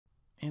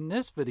In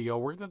this video,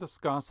 we're going to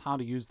discuss how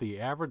to use the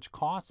average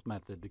cost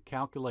method to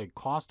calculate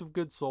cost of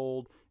goods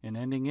sold and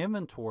ending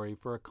inventory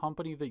for a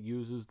company that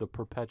uses the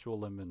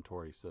perpetual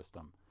inventory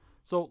system.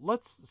 So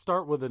let's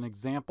start with an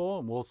example,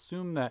 and we'll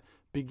assume that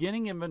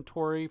beginning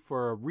inventory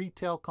for a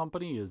retail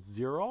company is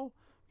 0.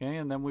 Okay,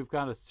 and then we've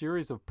got a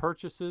series of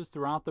purchases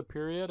throughout the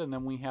period, and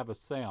then we have a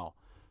sale.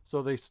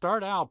 So they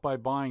start out by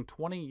buying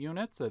 20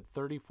 units at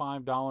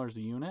 $35 a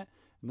unit,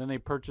 and then they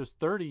purchase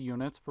 30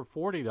 units for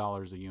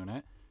 $40 a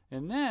unit.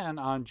 And then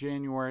on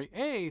January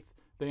 8th,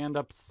 they end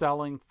up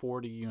selling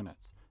 40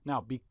 units. Now,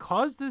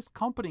 because this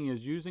company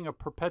is using a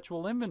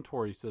perpetual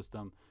inventory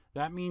system,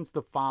 that means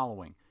the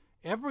following.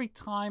 Every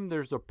time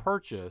there's a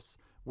purchase,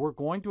 we're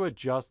going to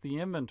adjust the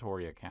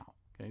inventory account.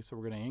 Okay, so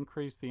we're going to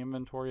increase the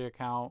inventory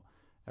account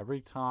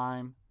every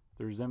time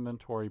there's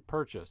inventory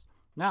purchased.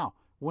 Now,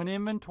 when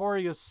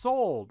inventory is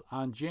sold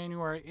on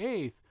January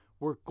 8th,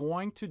 we're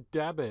going to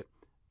debit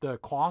the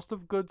cost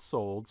of goods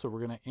sold. So we're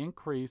going to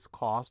increase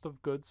cost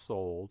of goods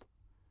sold,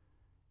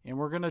 and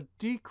we're going to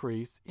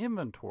decrease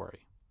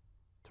inventory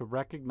to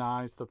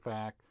recognize the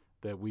fact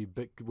that we've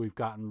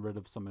gotten rid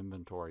of some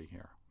inventory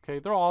here. Okay,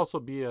 there'll also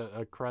be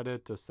a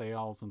credit to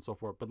sales and so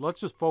forth, but let's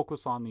just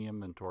focus on the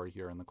inventory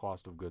here and the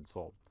cost of goods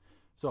sold.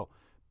 So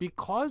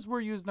because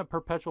we're using the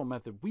perpetual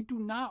method, we do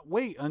not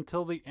wait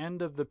until the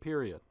end of the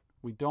period.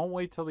 We don't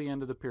wait till the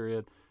end of the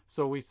period.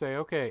 So we say,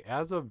 okay,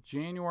 as of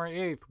January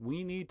 8th,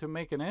 we need to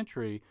make an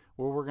entry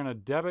where we're going to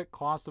debit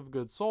cost of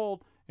goods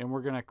sold and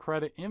we're going to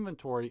credit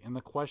inventory. And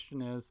the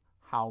question is,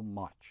 how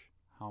much?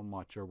 How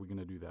much are we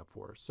going to do that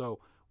for? So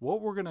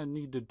what we're going to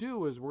need to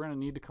do is we're going to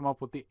need to come up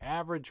with the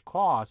average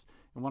cost.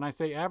 And when I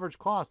say average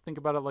cost, think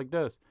about it like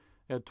this.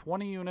 At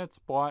 20 units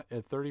bought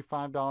at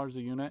 $35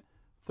 a unit,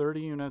 30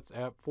 units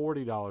at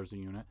 $40 a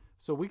unit.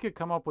 So we could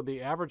come up with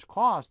the average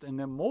cost and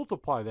then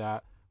multiply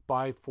that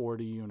by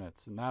 40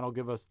 units, and that'll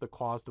give us the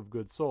cost of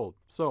goods sold.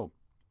 So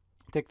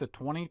take the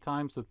 20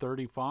 times the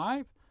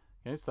 35,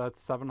 okay, so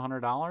that's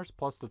 $700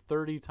 plus the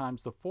 30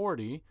 times the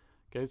 40,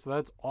 okay, so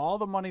that's all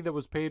the money that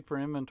was paid for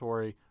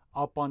inventory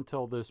up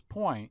until this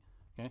point,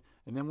 okay,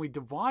 and then we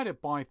divide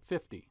it by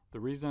 50. The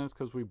reason is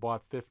because we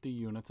bought 50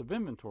 units of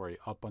inventory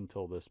up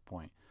until this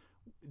point.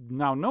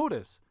 Now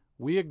notice,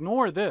 we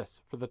ignore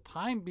this. For the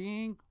time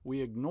being,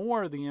 we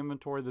ignore the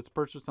inventory that's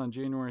purchased on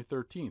January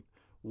 13th.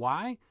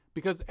 Why?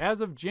 Because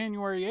as of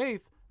January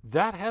 8th,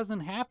 that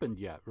hasn't happened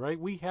yet, right?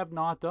 We have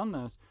not done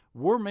this.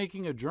 We're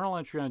making a journal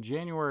entry on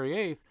January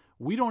 8th.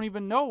 We don't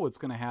even know what's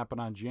going to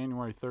happen on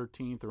January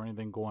 13th or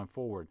anything going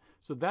forward.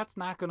 So that's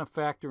not going to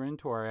factor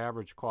into our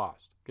average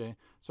cost, okay?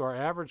 So our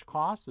average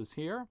cost is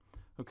here,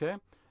 okay?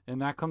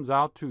 And that comes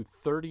out to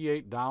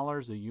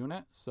 $38 a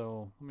unit.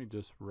 So let me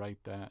just write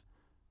that.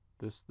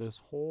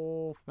 This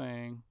whole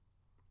thing,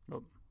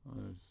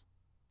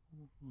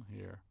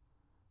 here.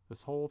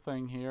 This whole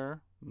thing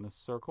here in this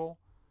circle,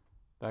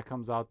 that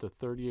comes out to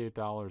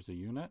 $38 a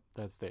unit.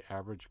 That's the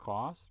average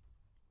cost.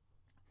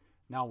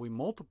 Now we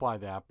multiply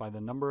that by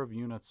the number of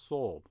units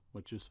sold,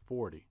 which is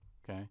 40.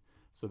 Okay,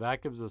 so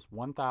that gives us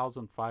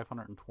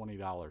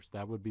 $1,520.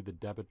 That would be the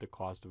debit to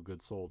cost of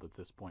goods sold at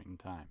this point in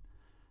time.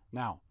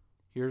 Now,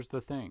 here's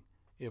the thing.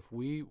 If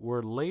we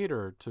were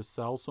later to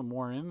sell some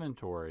more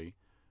inventory,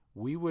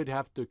 we would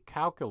have to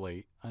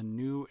calculate a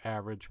new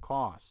average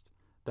cost.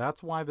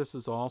 That's why this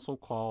is also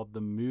called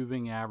the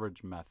moving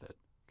average method.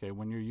 Okay,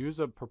 when you use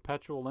a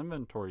perpetual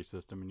inventory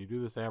system and you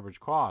do this average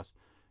cost,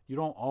 you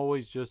don't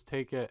always just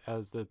take it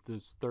as that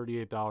this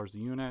 $38 a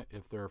unit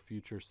if there are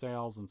future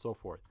sales and so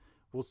forth.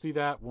 We'll see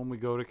that when we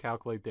go to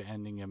calculate the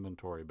ending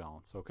inventory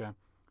balance, okay?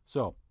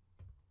 So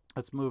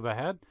let's move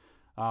ahead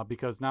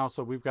because now,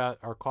 so we've got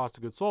our cost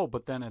of goods sold,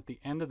 but then at the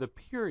end of the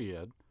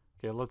period,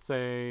 okay, let's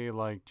say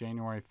like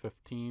January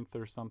 15th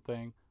or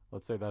something,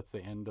 let's say that's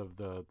the end of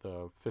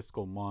the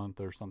fiscal month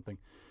or something.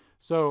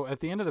 So at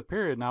the end of the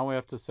period, now we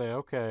have to say,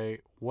 okay,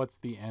 what's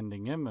the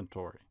ending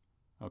inventory?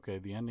 Okay,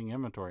 the ending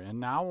inventory. And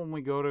now when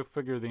we go to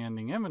figure the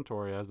ending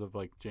inventory as of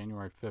like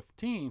January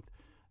 15th,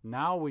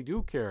 now we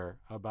do care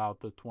about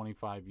the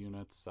 25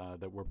 units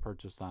that were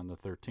purchased on the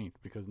 13th,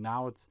 because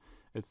now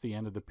it's the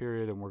end of the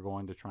period and we're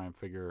going to try and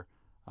figure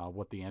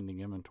what the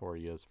ending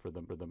inventory is for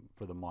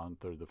the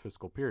month or the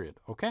fiscal period.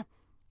 Okay,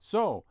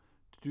 so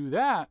to do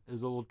that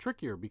is a little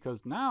trickier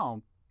because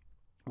now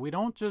we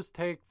don't just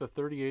take the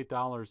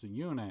 $38 a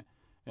unit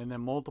and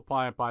then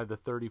multiply it by the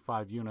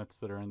 35 units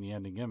that are in the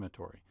ending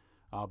inventory.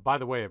 By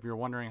the way, if you're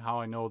wondering how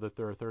I know that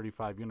there are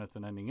 35 units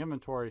in ending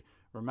inventory,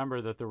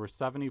 remember that there were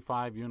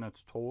 75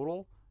 units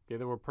total, okay,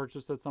 that were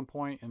purchased at some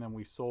point, and then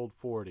we sold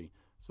 40.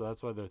 So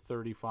that's why there are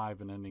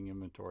 35 in ending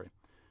inventory.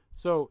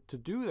 So to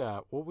do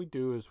that, what we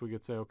do is we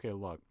could say, okay,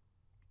 look,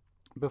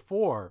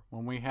 before,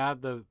 when we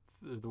had the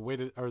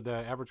weighted or the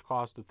average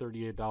cost of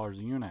 $38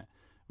 a unit,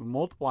 we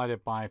multiplied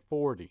it by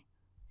 40.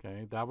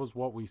 Okay, that was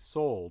what we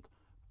sold,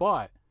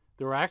 but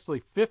there were actually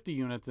 50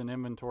 units in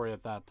inventory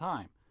at that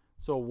time.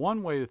 So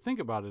one way to think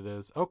about it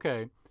is,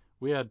 okay,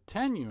 we had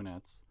 10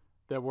 units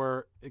that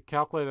were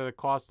calculated at a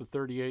cost of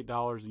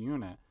 $38 a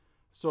unit.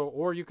 So,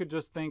 or you could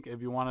just think,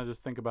 if you want to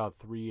just think about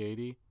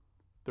 380,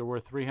 there were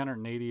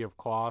 380 of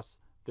costs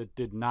that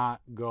did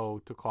not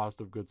go to cost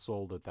of goods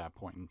sold at that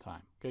point in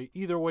time. Okay,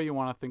 either way you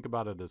want to think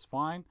about it is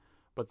fine,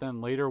 but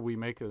then later we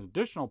make an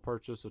additional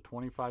purchase of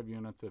 25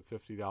 units at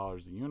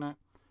 $50 a unit.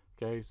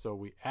 Okay, so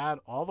we add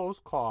all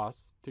those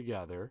costs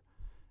together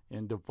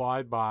and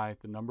divide by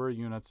the number of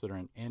units that are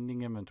in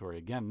ending inventory.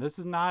 Again, this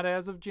is not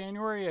as of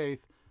January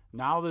 8th.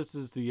 Now this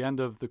is the end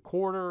of the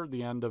quarter,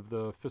 the end of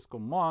the fiscal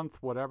month,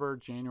 whatever,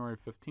 January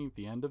 15th,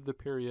 the end of the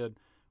period.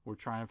 We're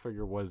trying to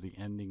figure what is the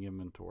ending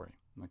inventory.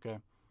 Okay,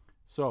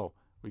 so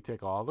we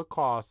take all the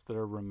costs that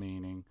are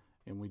remaining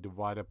and we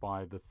divide it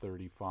by the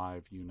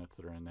 35 units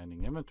that are in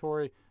ending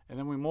inventory, and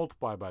then we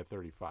multiply by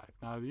 35.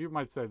 Now you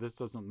might say this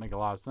doesn't make a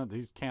lot of sense.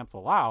 These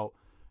cancel out,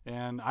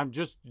 and I'm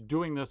just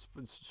doing this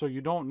so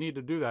you don't need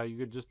to do that. You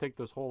could just take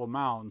this whole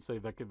amount and say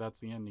that that's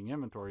the ending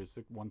inventory is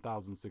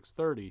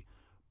 1,630.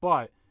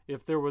 But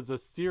if there was a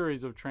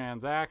series of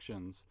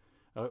transactions,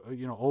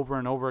 over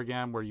and over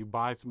again, where you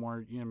buy some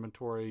more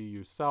inventory,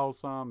 you sell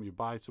some, you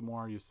buy some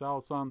more, you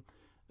sell some.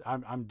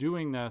 I'm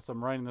doing this,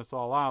 I'm writing this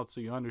all out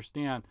so you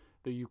understand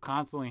that you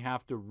constantly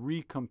have to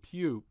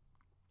recompute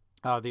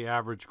the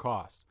average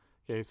cost.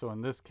 Okay, so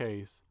in this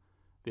case,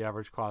 the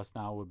average cost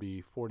now would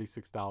be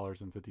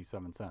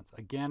 $46.57.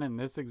 Again, in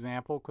this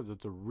example, because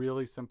it's a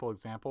really simple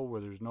example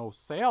where there's no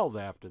sales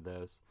after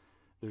this,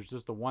 there's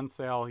just a one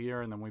sale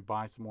here and then we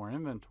buy some more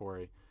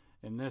inventory.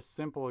 In this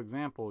simple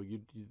example,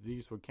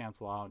 these would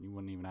cancel out and you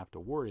wouldn't even have to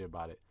worry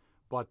about it.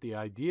 But the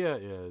idea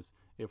is,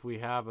 if we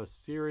have a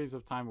series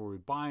of time where we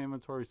buy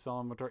inventory,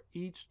 sell inventory,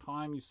 each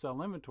time you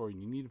sell inventory,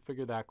 you need to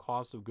figure that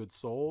cost of goods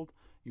sold,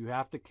 you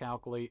have to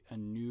calculate a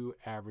new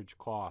average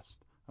cost,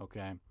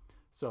 okay?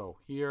 So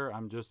here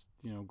I'm just,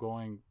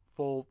 going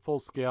full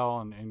scale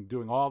and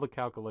doing all the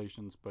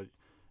calculations, but,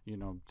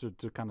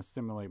 to kind of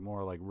simulate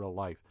more like real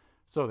life.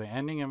 So the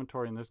ending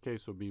inventory in this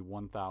case would be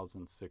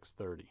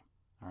 1,630,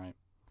 all right?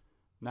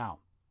 Now,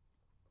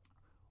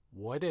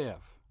 what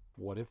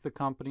if the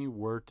company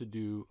were to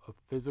do a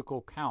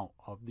physical count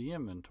of the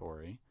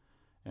inventory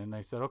and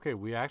they said, okay,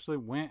 we actually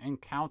went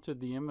and counted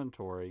the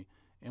inventory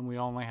and we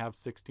only have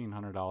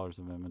 $1,600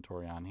 of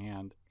inventory on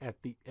hand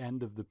at the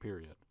end of the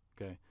period,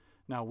 okay?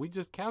 Now, we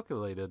just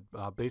calculated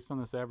based on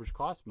this average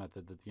cost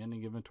method that the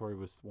ending inventory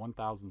was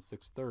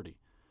 1,630.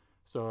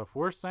 So if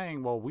we're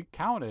saying, well, we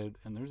counted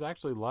and there's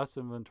actually less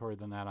inventory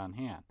than that on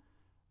hand,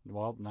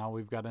 well, now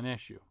we've got an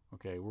issue,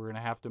 okay? We're going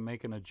to have to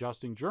make an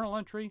adjusting journal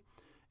entry,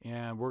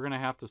 and we're going to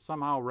have to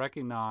somehow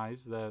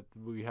recognize that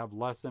we have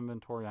less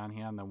inventory on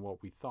hand than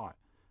what we thought.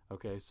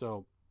 Okay,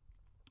 so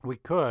we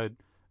could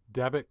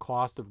debit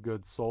cost of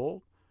goods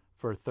sold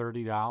for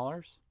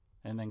 $30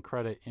 and then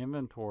credit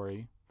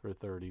inventory for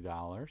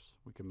 $30.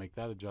 We can make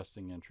that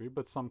adjusting entry,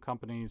 but some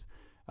companies,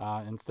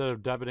 instead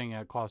of debiting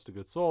at cost of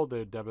goods sold,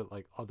 they debit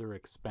like other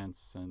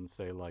expense and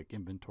say like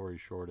inventory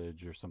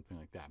shortage or something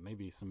like that.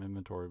 Maybe some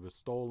inventory was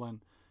stolen.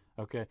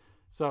 Okay,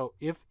 so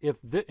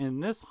in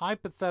this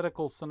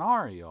hypothetical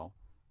scenario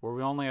where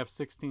we only have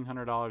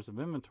 $1,600 of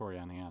inventory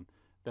on hand,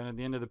 then at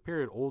the end of the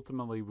period,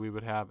 ultimately we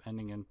would have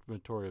ending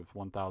inventory of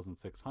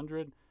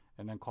 1,600,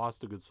 and then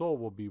cost of goods sold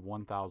will be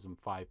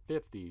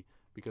 1,550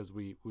 because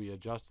we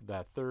adjusted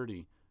that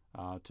 30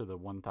 to the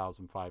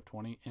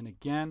 1,520. And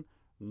again,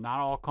 not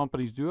all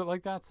companies do it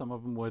like that. Some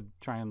of them would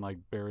try and like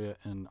bury it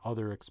in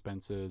other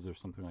expenses or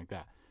something like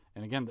that.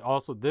 And again,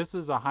 also this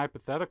is a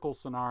hypothetical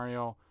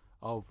scenario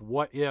of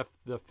what if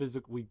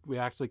we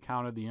actually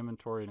counted the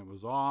inventory and it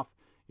was off.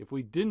 If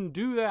we didn't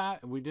do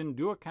that, we didn't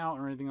do a count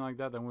or anything like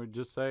that, then we'd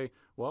just say,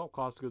 well,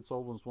 cost of goods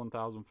sold was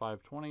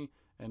 1,520,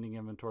 ending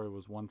inventory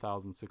was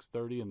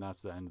 1,630, and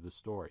that's the end of the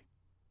story.